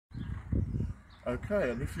Okay,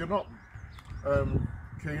 and if you're not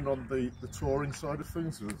keen on the touring side of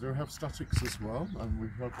things, we do have statics as well, and we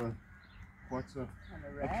have quite a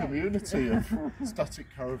community of static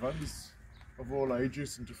caravans of all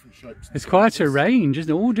ages and different shapes. It's quite a range,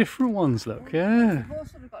 isn't it? All different ones, look, yeah. We've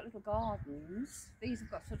also got little gardens. These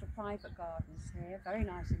have got sort of private gardens here, very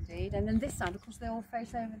nice indeed. And then this side, of course, they all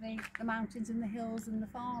face over the mountains and the hills and the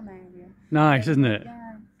farm area. Nice, isn't it?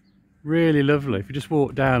 Yeah. Really lovely. If you just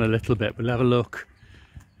walk down a little bit, we'll have a look.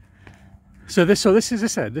 So this is, as I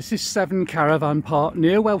said, this is Severn Caravan Park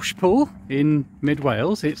near Welshpool in mid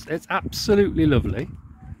Wales. It's absolutely lovely.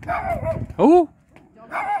 Oh,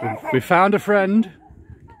 we found a friend.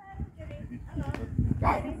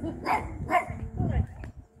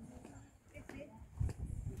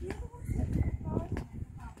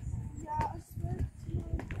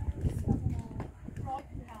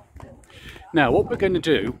 Now, what we're going to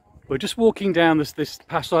do, we're just walking down this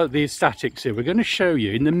past these statics here. We're going to show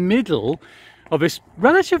you in the middle of this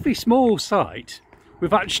relatively small site,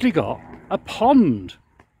 we've actually got a pond,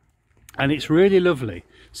 and it's really lovely.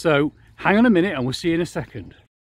 So hang on a minute and we'll see you in a second.